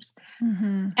sometimes.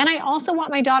 Mm-hmm. And I also want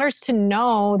my daughters to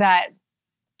know that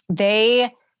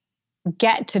they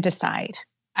get to decide.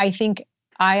 I think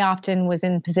I often was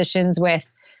in positions with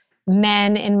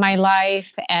men in my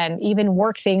life and even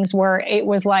work things where it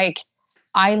was like,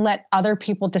 I let other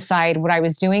people decide what I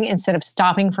was doing instead of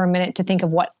stopping for a minute to think of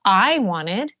what I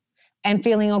wanted and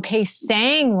feeling okay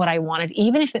saying what I wanted,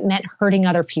 even if it meant hurting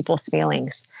other people's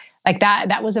feelings. Like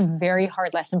that was a very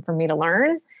hard lesson for me to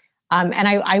learn. And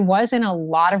I was in a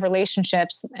lot of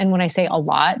relationships. And when I say a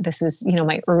lot, this was,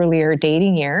 my earlier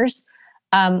dating years,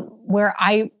 where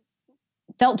I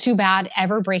felt too bad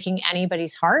ever breaking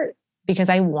anybody's heart because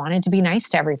I wanted to be nice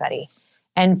to everybody.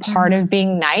 And part of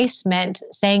being nice meant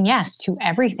saying yes to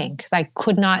everything because I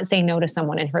could not say no to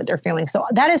someone and hurt their feelings. So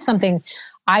that is something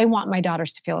I want my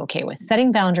daughters to feel okay with,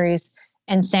 setting boundaries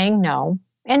and saying no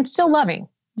and still loving.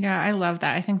 Yeah, I love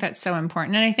that. I think that's so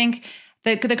important. And I think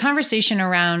the conversation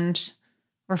around,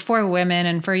 or for women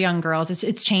and for young girls,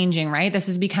 it's changing, right? This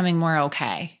is becoming more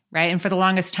okay, right? And for the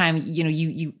longest time,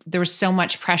 there was so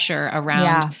much pressure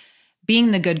around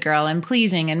being the good girl and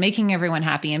pleasing and making everyone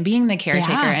happy and being the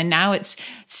caretaker. Yeah. And now it's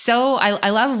so, I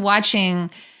love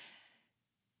watching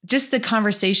just the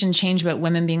conversation change about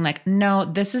women being like, no,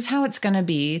 this is how it's going to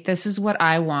be. This is what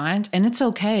I want. And it's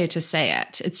okay to say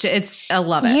it. I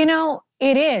love it.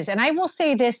 It is. And I will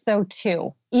say this though,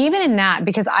 too, even in that,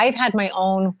 because I've had my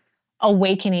own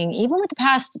awakening, even with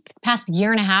the past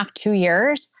year and a half, 2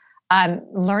 years,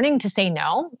 learning to say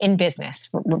no in business,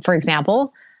 for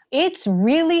example. It's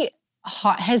really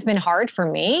has been hard for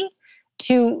me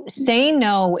to say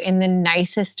no in the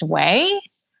nicest way,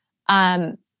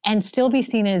 and still be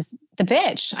seen as the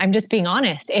bitch. I'm just being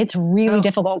honest. It's really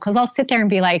difficult because I'll sit there and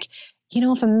be like,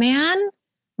 if a man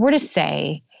were to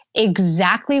say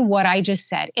exactly what I just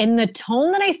said in the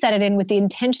tone that I said it in with the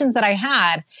intentions that I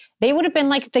had, they would have been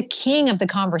like the king of the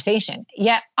conversation.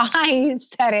 Yet I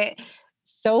said it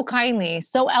so kindly,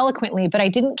 so eloquently, but I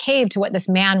didn't cave to what this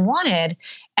man wanted.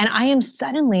 And I am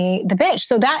suddenly the bitch.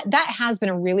 So that has been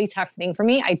a really tough thing for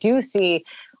me. I do see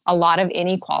a lot of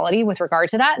inequality with regard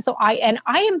to that. So I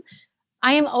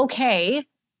am okay,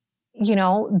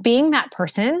 being that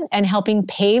person and helping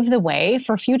pave the way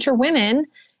for future women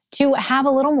to have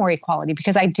a little more equality,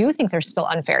 because I do think there's still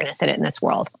unfairness in it in this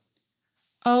world.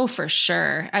 Oh, for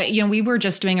sure. We were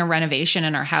just doing a renovation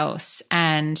in our house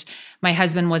and my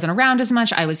husband wasn't around as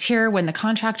much. I was here when the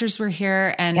contractors were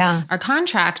here, and our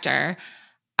contractor,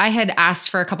 I had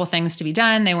asked for a couple things to be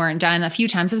done. They weren't done a few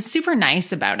times. I was super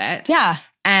nice about it. Yeah.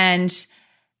 And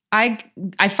I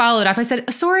followed up. I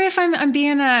said, sorry if I'm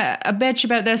being a bitch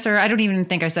about this, or I don't even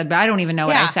think I said, but I don't even know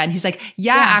what I said. And he's like,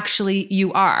 actually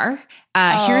you are.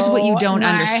 Here's what you don't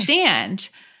understand.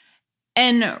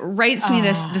 And writes me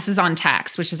this is on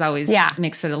text, which is always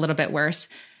makes it a little bit worse.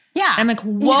 Yeah. And I'm like,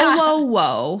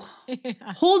 whoa.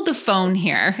 Hold the phone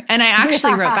here. And I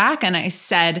actually wrote back and I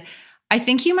said, I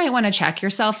think you might want to check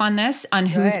yourself on this, on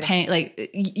who's paying. Like,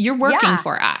 you're working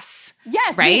for us.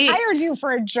 Yes. Right. We hired you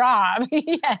for a job.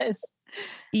 Yes.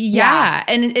 Yeah.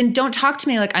 And don't talk to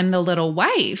me like I'm the little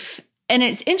wife. And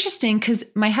it's interesting because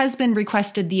my husband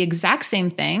requested the exact same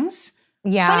things.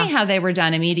 Yeah. Funny how they were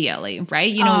done immediately,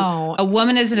 right? A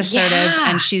woman is an assertive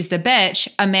and she's the bitch.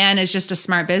 A man is just a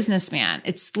smart businessman.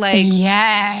 It's like,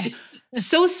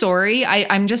 so sorry.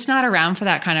 I'm just not around for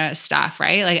that kind of stuff,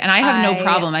 right? Like, and I have no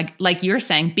problem, like you're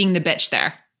saying, being the bitch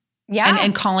there. Yeah.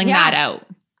 And calling that out.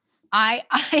 I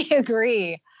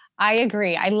agree.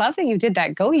 I love that you did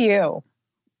that. Go you.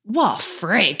 Well,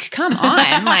 freak, come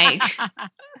on. Like,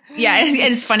 yeah,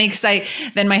 it's funny because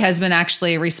then my husband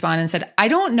actually responded and said, I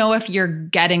don't know if you're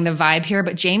getting the vibe here,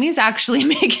 but Jamie's actually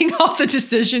making all the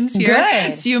decisions here.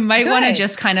 Good. So you might want to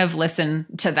just kind of listen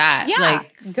to that. Yeah,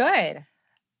 good.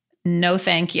 No,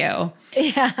 thank you.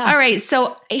 Yeah. All right.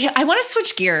 So I want to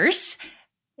switch gears.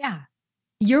 Yeah.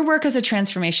 Your work as a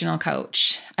transformational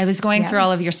coach. I was going through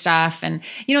all of your stuff and,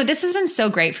 this has been so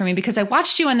great for me because I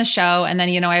watched you on the show and then,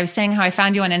 I was saying how I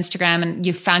found you on Instagram and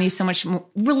you found you so much more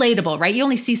relatable, right? You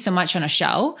only see so much on a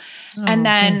show. And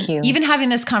then even having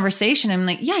this conversation, I'm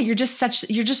like, yeah, you're just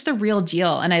the real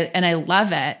deal. And I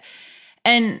love it.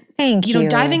 And, thank you.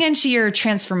 Diving into your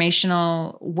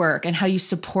transformational work and how you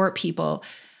support people,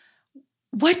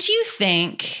 what do you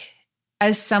think,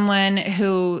 as someone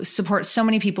who supports so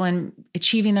many people in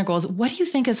achieving their goals, what do you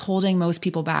think is holding most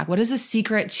people back? What is the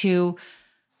secret to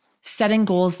setting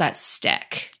goals that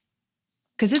stick?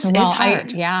 Because it's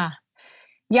hard. Yeah,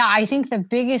 I think the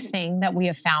biggest thing that we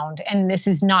have found, and this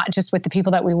is not just with the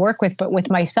people that we work with, but with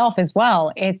myself as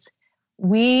well,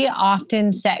 we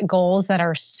often set goals that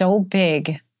are so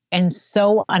big and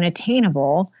so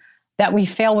unattainable that we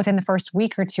fail within the first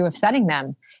week or two of setting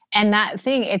them. And that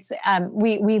thing,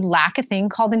 we lack a thing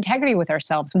called integrity with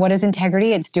ourselves. What is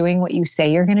integrity? It's doing what you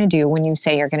say you're going to do when you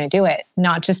say you're going to do it,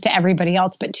 not just to everybody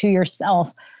else, but to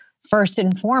yourself first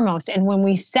and foremost. And when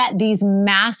we set these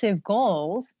massive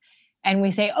goals and we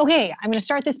say, okay, I'm going to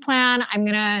start this plan. I'm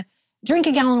going to drink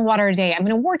a gallon of water a day. I'm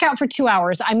going to work out for 2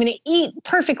 hours. I'm going to eat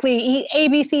perfectly, eat A,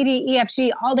 B, C, D, E, F,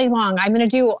 G all day long. I'm going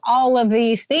to do all of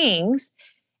these things.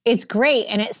 It's great.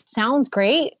 And it sounds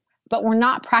great, but we're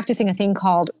not practicing a thing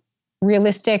called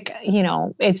realistic,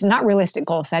 it's not realistic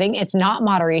goal setting. It's not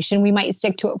moderation. We might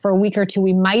stick to it for a week or two.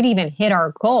 We might even hit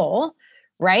our goal,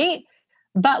 right?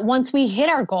 But once we hit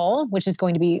our goal, which is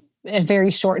going to be a very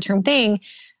short-term thing,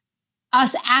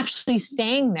 us actually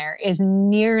staying there is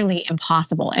nearly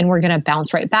impossible. And we're going to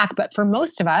bounce right back. But for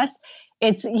most of us,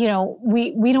 it's, we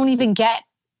don't even get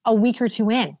a week or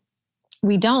two in.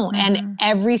 We don't. Mm-hmm. And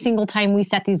every single time we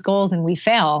set these goals and we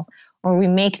fail, or we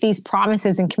make these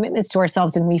promises and commitments to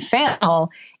ourselves and we fail,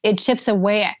 it chips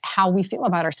away at how we feel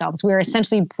about ourselves. We're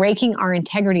essentially breaking our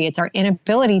integrity. It's our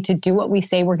inability to do what we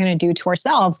say we're going to do to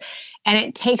ourselves. And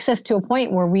it takes us to a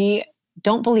point where we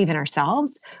don't believe in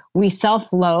ourselves. We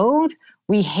self-loathe.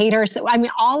 We hate ourselves. I mean,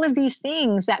 all of these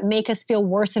things that make us feel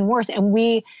worse and worse. And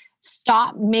we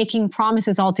stop making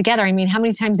promises altogether. I mean, how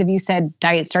many times have you said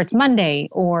diet starts Monday,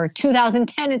 or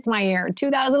 2010, it's my year,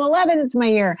 2011, it's my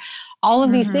year? All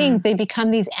of these things, they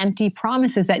become these empty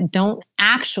promises that don't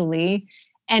actually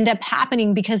end up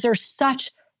happening because there's such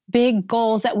big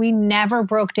goals that we never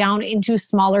broke down into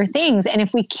smaller things. And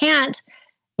if we can't,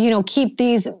 keep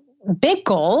these big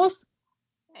goals,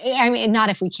 I mean, not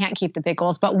if we can't keep the big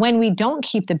goals, but when we don't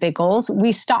keep the big goals,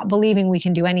 we stop believing we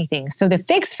can do anything. So the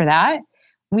fix for that,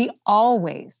 we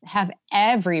always have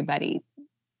everybody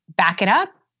back it up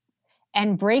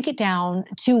and break it down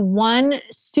to one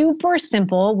super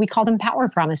simple, we call them power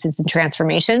promises in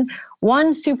transformation.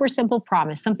 One super simple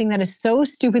promise, something that is so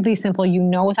stupidly simple,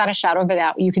 without a shadow of a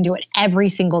doubt, you can do it every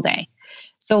single day.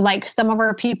 So like some of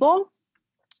our people,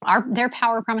 their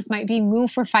power promise might be move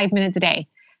for 5 minutes a day.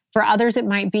 For others, it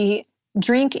might be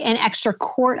drink an extra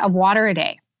quart of water a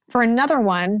day. For another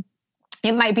one,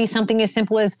 it might be something as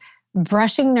simple as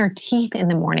brushing their teeth in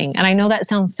the morning. And I know that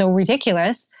sounds so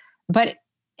ridiculous, but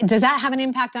does that have an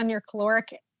impact on your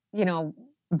caloric,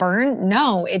 burn?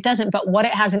 No, it doesn't. But what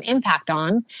it has an impact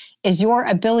on is your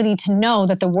ability to know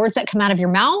that the words that come out of your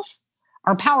mouth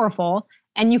are powerful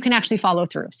and you can actually follow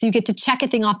through. So you get to check a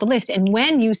thing off the list. And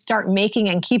when you start making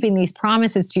and keeping these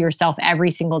promises to yourself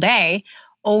every single day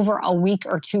over a week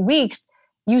or 2 weeks,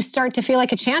 you start to feel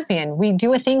like a champion. We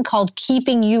do a thing called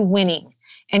keeping you winning.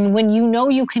 And when you know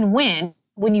you can win,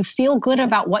 when you feel good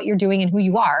about what you're doing and who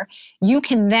you are, you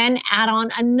can then add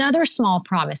on another small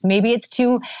promise. Maybe it's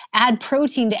to add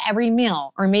protein to every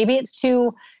meal, or maybe it's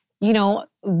to,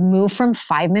 move from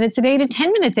 5 minutes a day to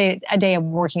 10 minutes a day of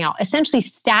working out, essentially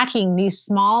stacking these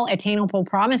small attainable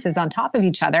promises on top of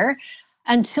each other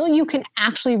until you can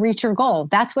actually reach your goal.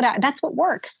 That's what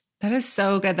works. That is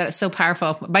so good. That is so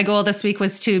powerful. My goal this week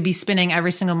was to be spinning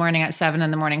every single morning at 7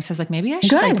 a.m. So I was like, maybe I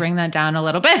should bring that down a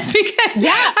little bit because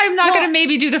I'm not going to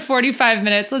maybe do the 45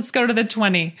 minutes. Let's go to the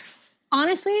 20.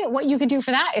 Honestly, what you could do for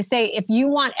that is say, if you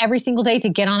want every single day to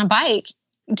get on a bike,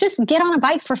 just get on a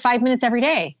bike for 5 minutes every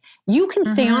day. You can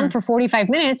stay on for 45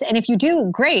 minutes. And if you do,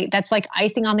 great. That's like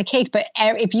icing on the cake. But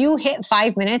if you hit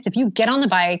 5 minutes, if you get on the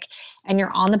bike and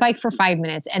you're on the bike for 5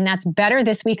 minutes, and that's better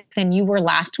this week than you were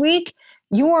last week,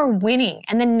 you are winning.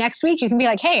 And then next week you can be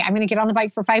like, hey, I'm going to get on the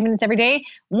bike for 5 minutes every day.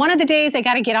 One of the days I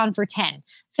got to get on for 10.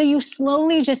 So you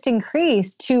slowly just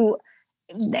increase you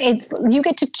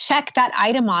get to check that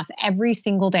item off every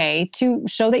single day to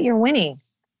show that you're winning.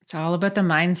 It's all about the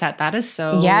mindset. That is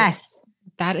so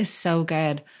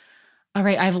good. All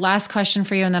right. I have a last question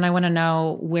for you. And then I want to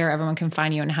know where everyone can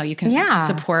find you and how you can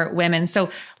support women. So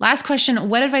last question,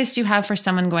 what advice do you have for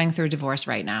someone going through divorce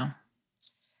right now?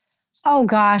 Oh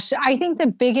gosh, I think the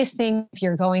biggest thing if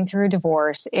you're going through a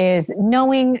divorce is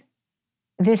knowing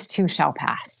this too shall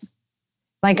pass.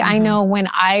 Like I know when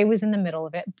I was in the middle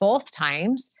of it, both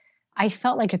times, I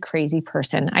felt like a crazy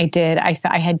person. I did. I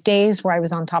had days where I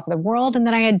was on top of the world, and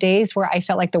then I had days where I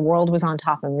felt like the world was on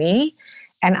top of me.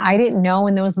 And I didn't know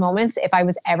in those moments if I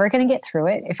was ever going to get through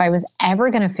it, if I was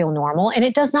ever going to feel normal. And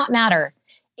it does not matter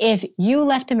if you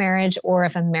left a marriage or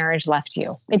if a marriage left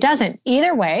you. It doesn't.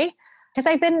 Either way. Because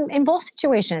I've been in both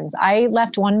situations. I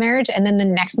left one marriage and then the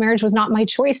next marriage was not my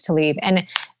choice to leave. And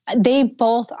they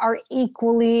both are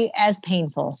equally as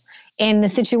painful. In the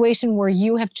situation where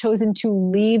you have chosen to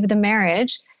leave the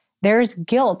marriage, there's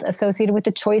guilt associated with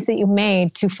the choice that you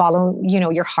made to follow,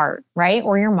 your heart, right?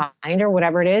 Or your mind or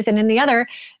whatever it is. And in the other,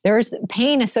 there's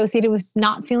pain associated with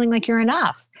not feeling like you're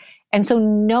enough. And so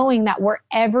knowing that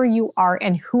wherever you are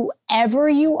and whoever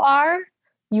you are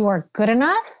good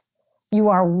enough. You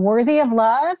are worthy of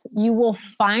love. You will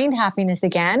find happiness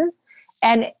again.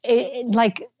 And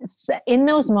in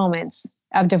those moments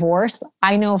of divorce,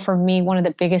 I know for me, one of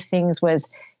the biggest things was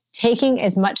taking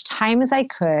as much time as I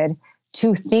could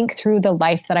to think through the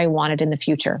life that I wanted in the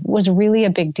future. It was really a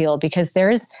big deal because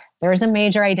there's a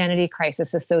major identity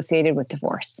crisis associated with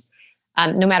divorce.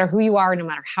 No matter who you are, no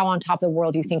matter how on top of the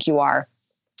world you think you are,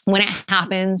 when it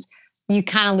happens, you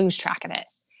kind of lose track of it.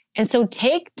 And so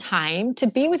take time to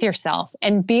be with yourself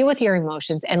and be with your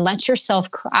emotions and let yourself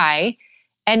cry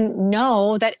and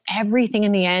know that everything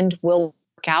in the end will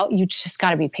work out. You just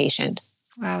got to be patient.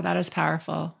 Wow, that is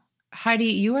powerful. Heidi,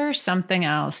 you are something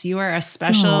else. You are a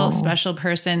special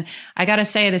person. I got to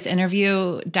say, this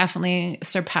interview definitely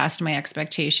surpassed my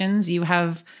expectations. You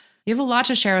have a lot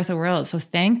to share with the world. So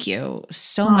thank you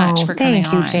so much for coming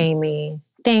on. Thank you, Jamie.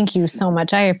 Thank you so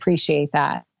much. I appreciate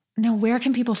that. Now, where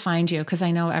can people find you? Because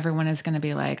I know everyone is going to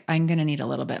be like, I'm going to need a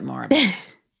little bit more of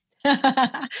this.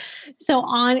 So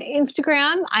on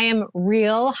Instagram, I am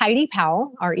Real Heidi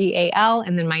Powell, REAL,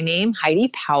 and then my name, Heidi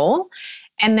Powell.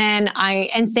 And then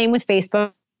and same with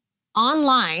Facebook.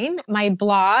 Online, my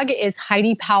blog is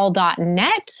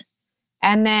HeidiPowell.net.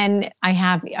 And then I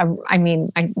have,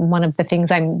 one of the things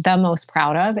I'm the most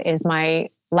proud of is my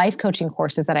life coaching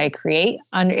courses that I create.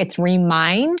 It's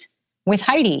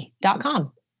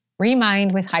remindwithheidi.com.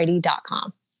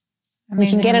 remindwithheidi.com. You can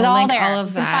Amazing. get And it we'll all link there. all of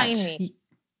You can that. find me.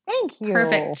 Thank you.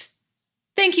 Perfect.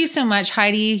 Thank you so much,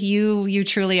 Heidi. You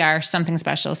truly are something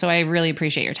special. So I really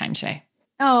appreciate your time today.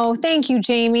 Oh, thank you,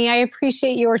 Jamie. I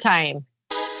appreciate your time.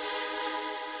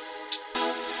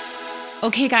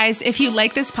 Okay, guys, if you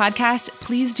like this podcast,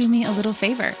 please do me a little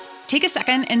favor. Take a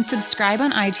second and subscribe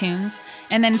on iTunes,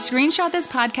 and then screenshot this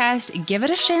podcast, give it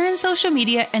a share in social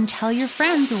media, and tell your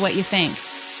friends what you think.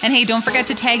 And hey, don't forget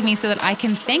to tag me so that I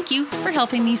can thank you for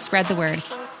helping me spread the word.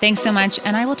 Thanks so much,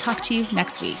 and I will talk to you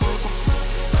next week.